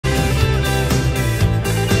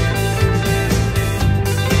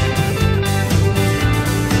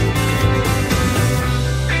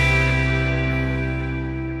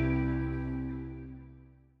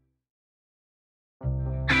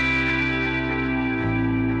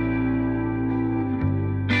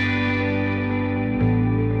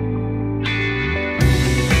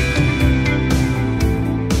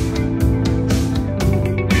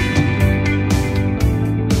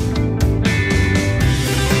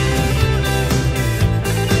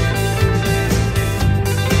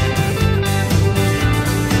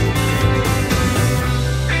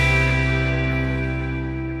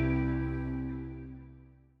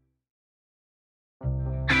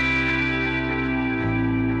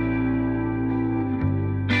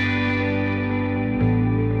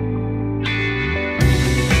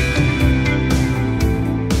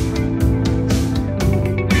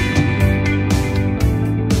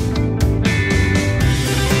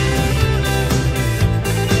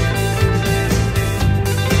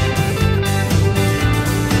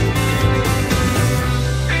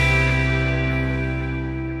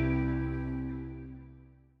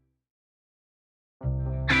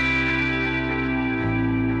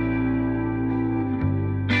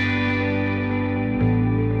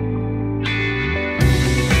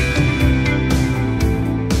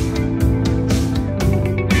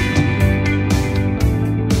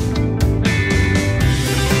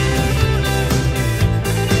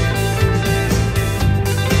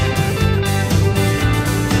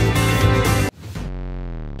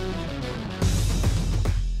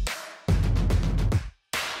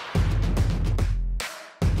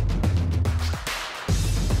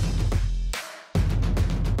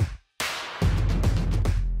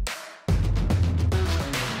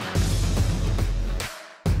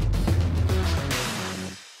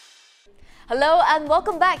Hello and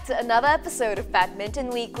welcome back to another episode of Badminton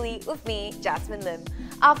Weekly with me, Jasmine Lim.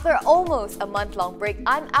 After almost a month-long break,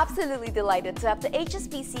 I'm absolutely delighted to have the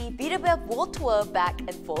HSBC BWF World Tour back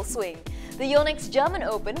in full swing. The Yonex German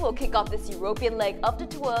Open will kick off this European leg of the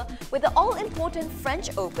tour, with the all-important French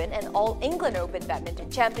Open and All-England Open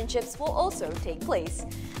Badminton Championships will also take place.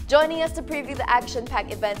 Joining us to preview the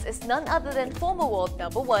action-packed events is none other than former world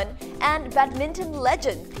 #1 and badminton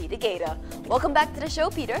legend Peter Gade. Welcome back to the show,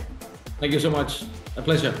 Peter. Thank you so much. A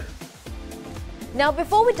pleasure. Now,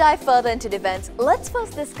 before we dive further into the events, let's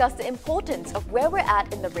first discuss the importance of where we're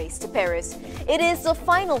at in the race to Paris. It is the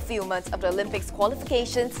final few months of the Olympics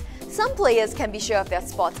qualifications. Some players can be sure of their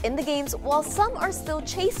spots in the games, while some are still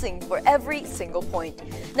chasing for every single point.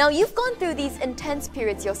 Now, you've gone through these intense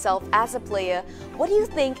periods yourself as a player. What do you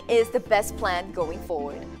think is the best plan going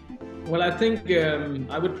forward? Well, I think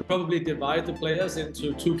I would probably divide the players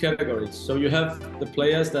into two categories. So you have the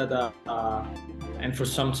players that are, and for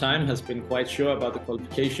some time has been quite sure about the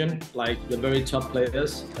qualification, like the very top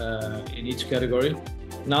players in each category.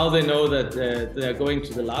 Now they know that they're going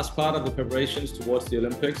to the last part of the preparations towards the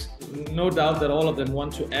Olympics. No doubt that all of them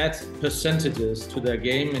want to add percentages to their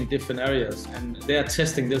game in different areas, and they are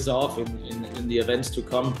testing this off in the events to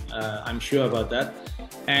come. I'm sure about that.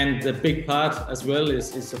 And the big part as well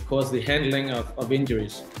is of course the handling of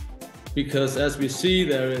injuries, because as we see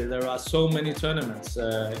there are so many tournaments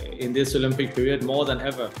in this Olympic period, more than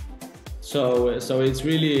ever. So it's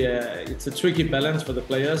really it's a tricky balance for the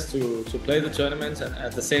players to play the tournaments and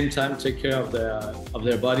at the same time take care of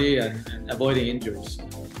their body and avoiding injuries.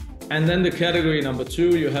 And then the category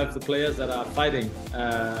 #2, you have the players that are fighting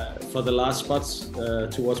for the last spots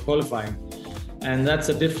towards qualifying. And that's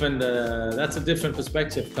a different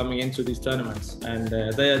perspective coming into these tournaments, and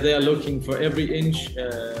they are looking for every inch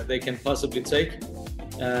they can possibly take.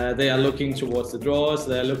 They are looking towards the draws.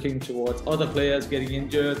 They are looking towards other players getting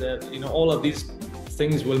injured. All of these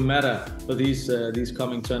things will matter for these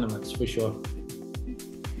coming tournaments for sure.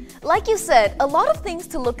 Like you said, a lot of things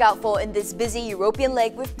to look out for in this busy European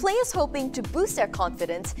leg, with players hoping to boost their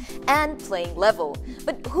confidence and playing level.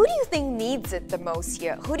 But who do you think needs it the most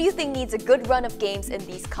here? Who do you think needs a good run of games in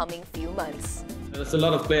these coming few months? There's a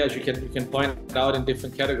lot of players you can point out in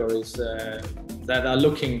different categories that are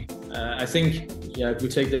looking. I think, if we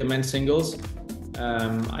take the men's singles,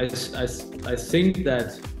 I think that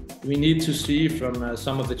we need to see from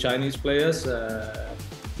some of the Chinese players,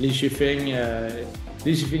 Li Shifeng.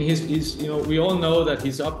 We all know that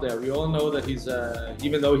he's up there. We all know that he's,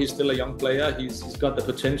 even though he's still a young player, he's got the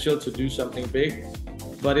potential to do something big.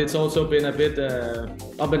 But it's also been a bit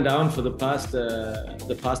up and down for the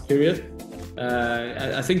past period.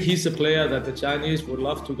 I think he's a player that the Chinese would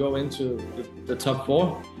love to go into the top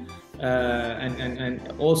 4, and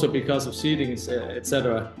also because of seedings,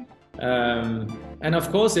 etc. And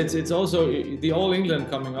of course, it's also the All England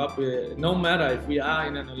coming up. No matter if we are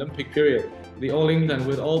in an Olympic period, the All England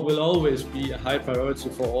will always be a high priority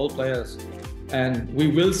for all players, and we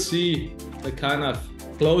will see the kind of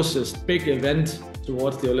closest big event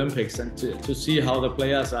towards the Olympics, and to see how the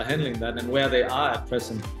players are handling that and where they are at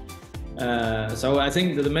present. So I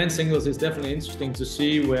think that the men's singles is definitely interesting to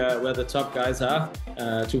see where the top guys are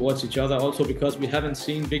towards each other, also because we haven't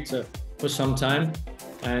seen Victor for some time.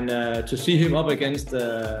 And to see him up against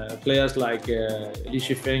players like Li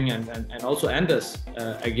Shifeng and also Anders.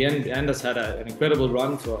 Again, Anders had an incredible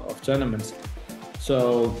run of tournaments.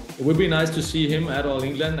 So it would be nice to see him at All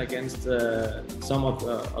England against some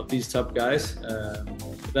of these top guys.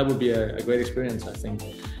 That would be a great experience, I think.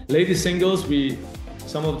 Ladies singles,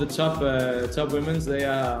 some of the top women, they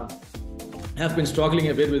have been struggling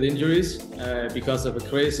a bit with injuries because of a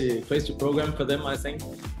crazy program for them, I think.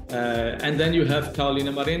 And then you have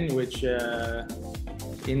Carolina Marin, which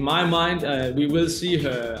in my mind we will see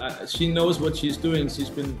her. She knows what she's doing.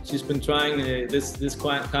 She's been trying this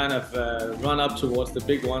kind of run up towards the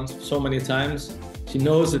big ones so many times. She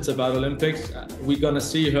knows it's about Olympics. We're gonna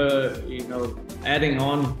see her, adding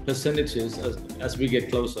on percentages as we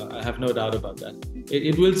get closer. I have no doubt about that.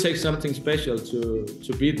 It will take something special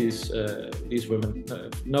to beat these women.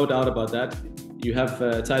 No doubt about that. You have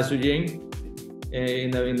Tai Su Ying.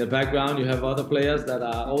 In the background, you have other players that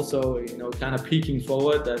are also, kind of peeking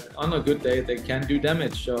forward, that on a good day they can do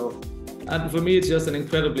damage. So, for me, it's just an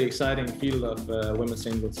incredibly exciting field of women's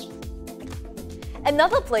singles.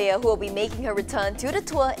 Another player who will be making her return to the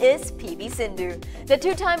tour is PV Sindhu. The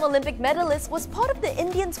two-time Olympic medalist was part of the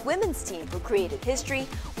Indians women's team who created history,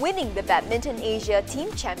 winning the Badminton Asia Team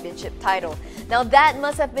Championship title. Now that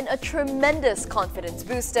must have been a tremendous confidence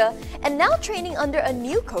booster. And now training under a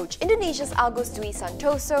new coach, Indonesia's Agus Dwi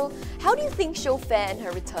Santoso, how do you think she'll fare in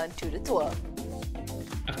her return to the tour?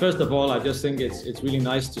 First of all, I just think it's really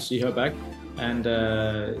nice to see her back and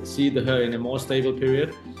see her in a more stable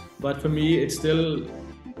period. But for me, it's still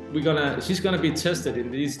she's gonna be tested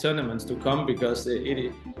in these tournaments to come, because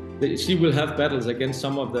she will have battles against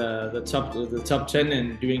some of the top 10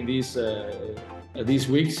 in during these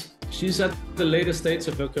weeks. She's at the later stage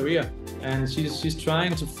of her career, and she's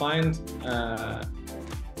trying to find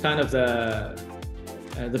kind of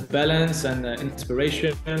the balance and the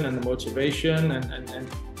inspiration and the motivation, and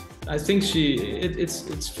I think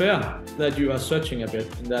it's fair that you are searching a bit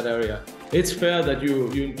in that area. It's fair that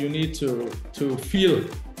you need to feel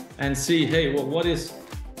and see, hey, what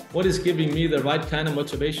is giving me the right kind of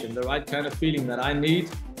motivation, the right kind of feeling that I need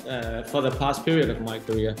for the past period of my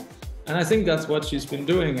career. And I think that's what she's been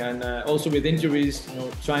doing, and also with injuries,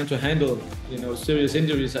 trying to handle serious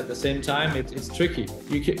injuries at the same time, it's tricky.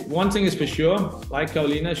 One thing is for sure, like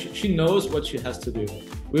Carolina, she knows what she has to do.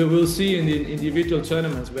 We will see in the individual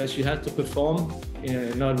tournaments where she has to perform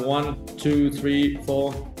not 1, 2, 3,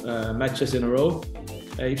 4 matches in a row.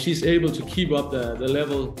 If she's able to keep up the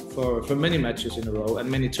level for many matches in a row and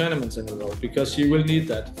many tournaments in a row, because she will need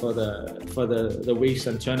that for the weeks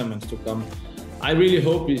and tournaments to come. I really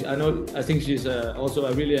hope. I think she's also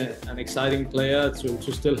an exciting player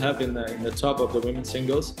to still have in the top of the women's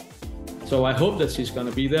singles. So I hope that she's going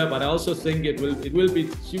to be there. But I also think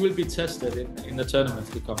she will be tested in the tournaments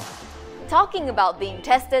to come. Talking about being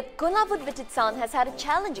tested, Kunlavut Vititsan has had a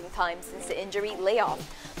challenging time since the injury layoff.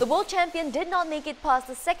 The world champion did not make it past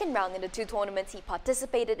the second round in the two tournaments he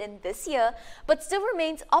participated in this year, but still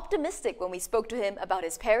remains optimistic when we spoke to him about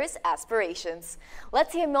his Paris aspirations.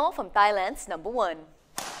 Let's hear more from Thailand's number 1.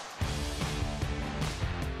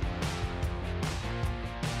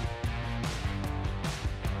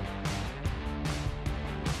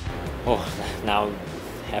 Oh, now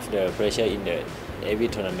have the pressure in every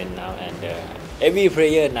tournament now, and every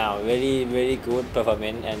player now very good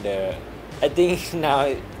performance, and I think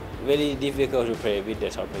now very difficult to play with the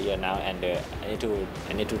top player now, and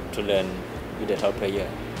I need to learn with the top player.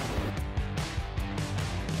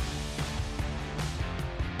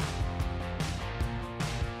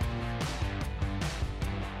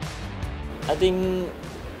 I think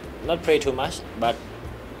not play too much, but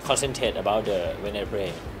concentrate about when I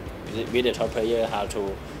play with the top player, how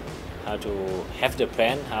to have the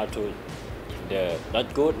plan, how to, if the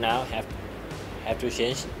not good now, have to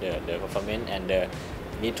change the performance, and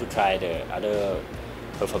need to try the other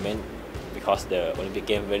performance, because the Olympic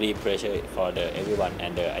game very pressure for everyone,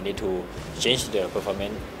 and I need to change the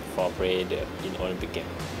performance for play in Olympic game.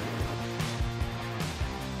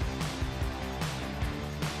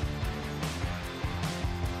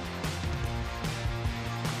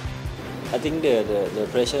 I think the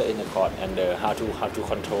pressure in the court, and how to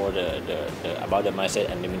control about the mindset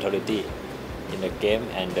and the mentality in the game,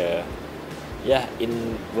 and yeah,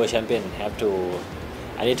 in World Champion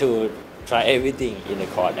I need to try everything in the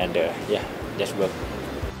court, and yeah, just work.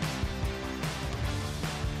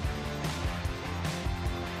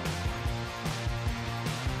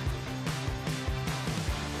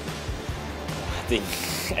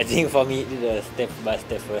 I think for me it's the step by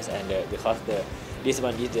step first, and because this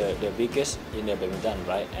one is the biggest in the badminton,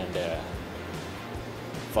 right? And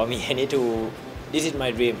for me, this is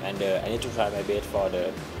my dream, and I need to try my best for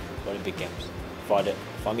the Olympic Games.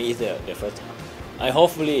 For me, it's the first time. I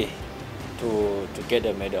hopefully to get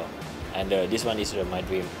a medal, and this one is my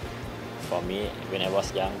dream. For me, when I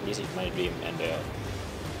was young, this is my dream, and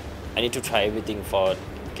I need to try everything for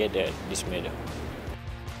get this medal.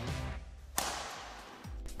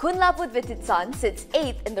 Kunlavut Vititsan sits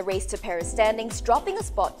 8th in the race to Paris standings, dropping a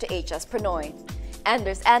spot to HS Pranoy.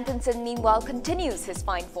 Anders Antonsen, meanwhile, continues his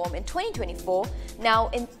fine form in 2024, now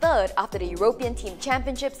in 3rd after the European Team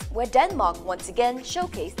Championships, where Denmark once again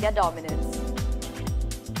showcased their dominance.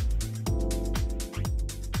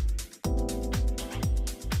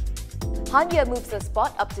 Hanya moves a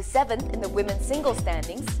spot up to 7th in the women's singles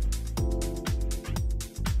standings,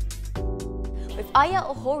 with Aya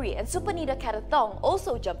Ohori and Supanita Katathong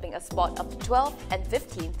also jumping a spot up to 12th and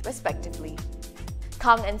 15th respectively.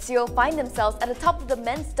 Kang and Seo find themselves at the top of the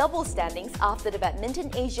men's doubles standings after the Badminton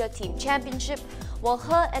Asia Team Championship, while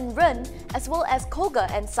He and Ren, as well as Koga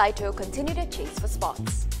and Saito, continue their chase for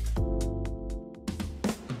spots.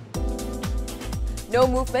 No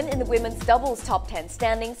movement in the women's doubles top 10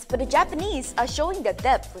 standings, but the Japanese are showing their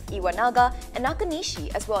depth with Iwanaga and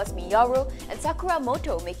Nakanishi, as well as Miyaru and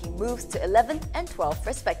Sakuramoto making moves to 11th and 12th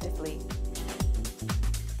respectively.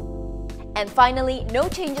 And finally, no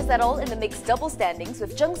changes at all in the mixed double standings,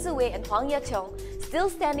 with Zheng Siwei and Huang Yaqiong still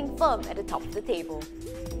standing firm at the top of the table.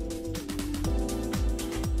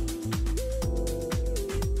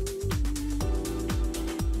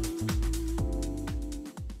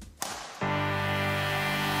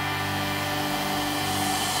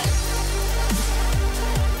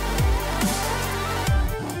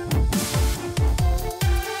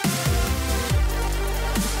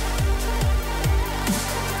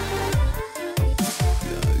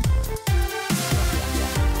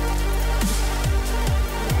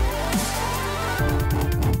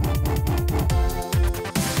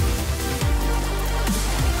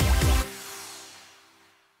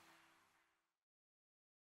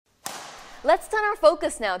 Let's turn our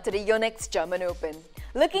focus now to the Yonex German Open.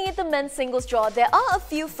 Looking at the men's singles draw, there are a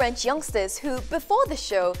few French youngsters who, before the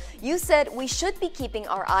show, you said we should be keeping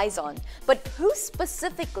our eyes on. But who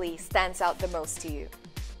specifically stands out the most to you?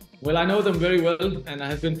 Well, I know them very well, and I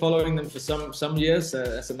have been following them for some years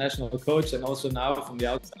as a national coach, and also now from the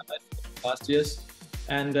outside for the past years.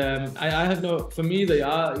 And I have for me, they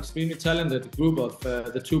are extremely talented group of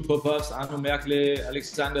the two pop-ups, Arnaud Merkle,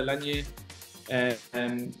 Alexander Lanier.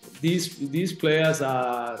 And these players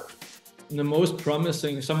are the most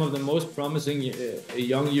promising, some of the most promising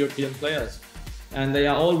young European players, and they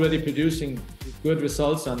are already producing good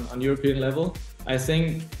results on European level. I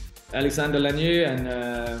think Alexander Lanier and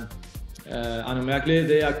Arnaud Merkle,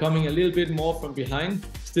 they are coming a little bit more from behind,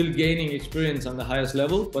 still gaining experience on the highest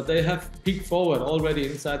level, but they have peaked forward already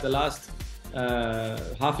inside the last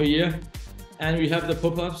half a year. And we have the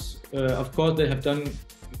pop-ups. Of course, they have done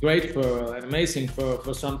great and amazing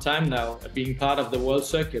for some time now, being part of the world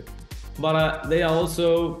circuit. But they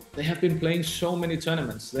have been playing so many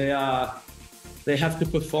tournaments. They have to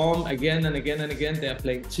perform again and again and again. They are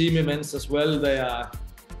playing team events as well.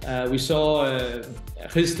 We saw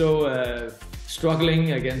Christo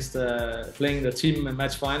struggling against playing the team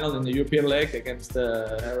match final in the European leg against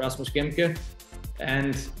Rasmus Gemke,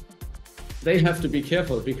 and they have to be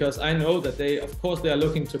careful, because I know that they are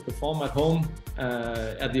looking to perform at home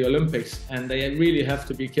at the Olympics, and they really have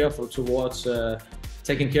to be careful towards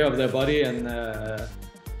taking care of their body and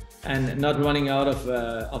not running out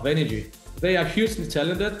of energy. They are hugely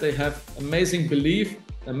talented. They have amazing belief,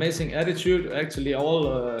 amazing attitude. Actually, all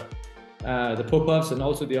the pop-ups and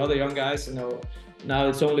also the other young guys. Now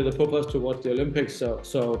it's only the pop-ups towards the Olympics.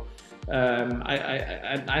 So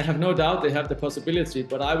I have no doubt they have the possibility,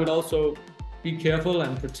 but I would also be careful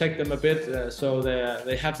and protect them a bit so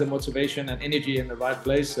they have the motivation and energy in the right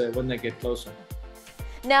place when they get closer.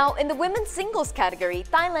 Now, in the women's singles category,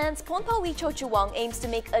 Thailand's Pornpawi Chochuwang aims to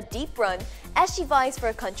make a deep run as she vies for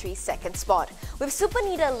a country's second spot. With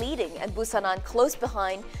Supanita leading and Busanan close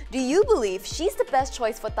behind, do you believe she's the best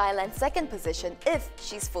choice for Thailand's second position if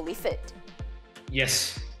she's fully fit?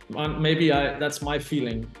 Yes, maybe that's my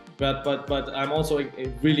feeling. But I'm also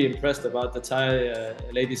really impressed about the Thai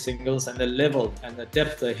ladies singles and the level and the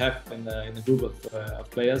depth they have in the group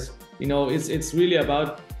of players. It's really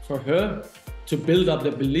about, for her, to build up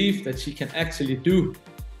the belief that she can actually do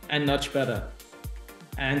and much better.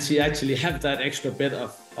 And she actually have that extra bit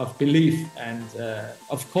of belief and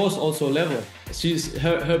of course also level.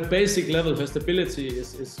 Her basic level, her stability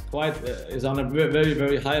is on a very,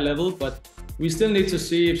 very high level, but we still need to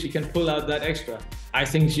see if she can pull out that extra. I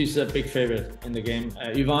think she's a big favorite in the game.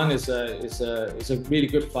 Ivan is a really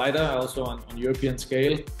good fighter, also on European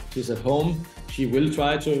scale. She's at home. She will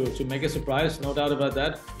try to make a surprise, no doubt about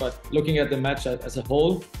that. But looking at the match as a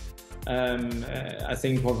whole, I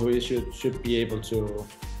think Pornpawi should be able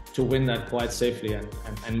to win that quite safely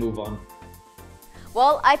and move on.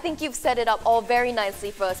 Well, I think you've set it up all very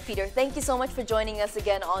nicely for us, Peter. Thank you so much for joining us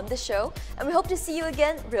again on the show, and we hope to see you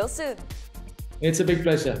again real soon. It's a big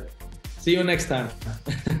pleasure. See you next time.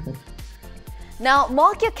 Now,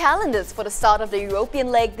 mark your calendars for the start of the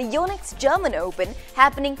European leg, the Yonex German Open,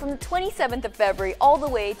 happening from the 27th of February all the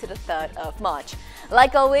way to the 3rd of March.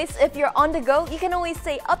 Like always, if you're on the go, you can always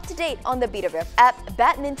stay up to date on the BWF app,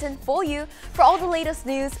 Badminton for you, for all the latest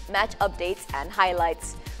news, match updates and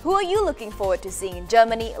highlights. Who are you looking forward to seeing in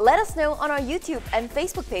Germany? Let us know on our YouTube and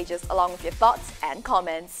Facebook pages along with your thoughts and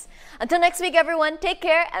comments. Until next week everyone, take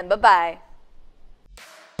care and bye-bye.